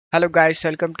Hello guys,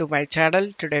 welcome to my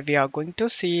channel. Today we are going to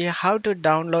see how to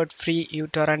download free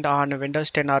uTorrent on Windows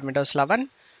 10 or Windows 11.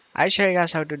 I show you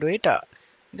guys how to do it.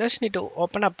 Just need to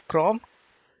open up Chrome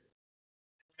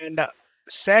and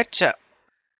search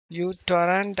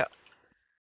uTorrent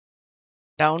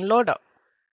download.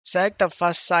 Select the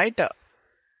first site.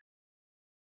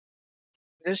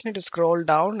 Just need to scroll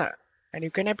down and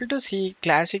you can able to see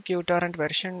classic uTorrent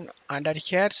version under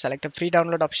here. Select the free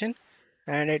download option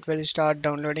and it will start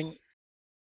downloading.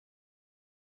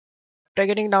 After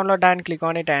getting download done, click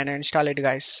on it and install it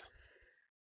guys.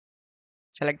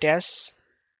 Select yes.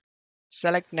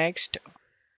 Select next.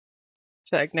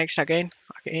 Select next again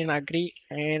agree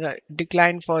and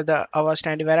decline for the avast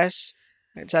antivirus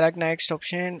and select next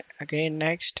option again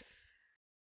next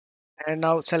and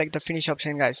now select the finish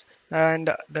option guys and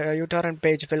the uTorrent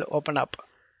page will open up.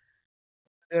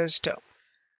 Just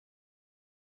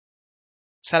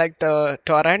select the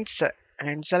torrents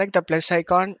and select the plus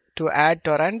icon to add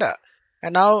torrent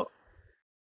and now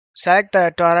select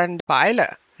the torrent file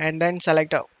and then select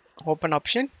the open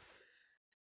option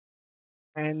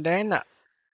and then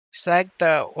select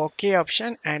the OK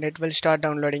option and it will start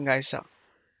downloading guys.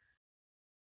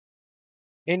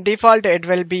 In default it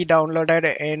will be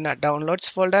downloaded in downloads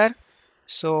folder,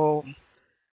 so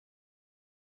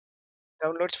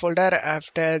downloads folder,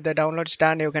 after the downloads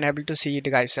done you can able to see it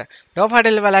guys. No further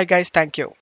level guys, thank you.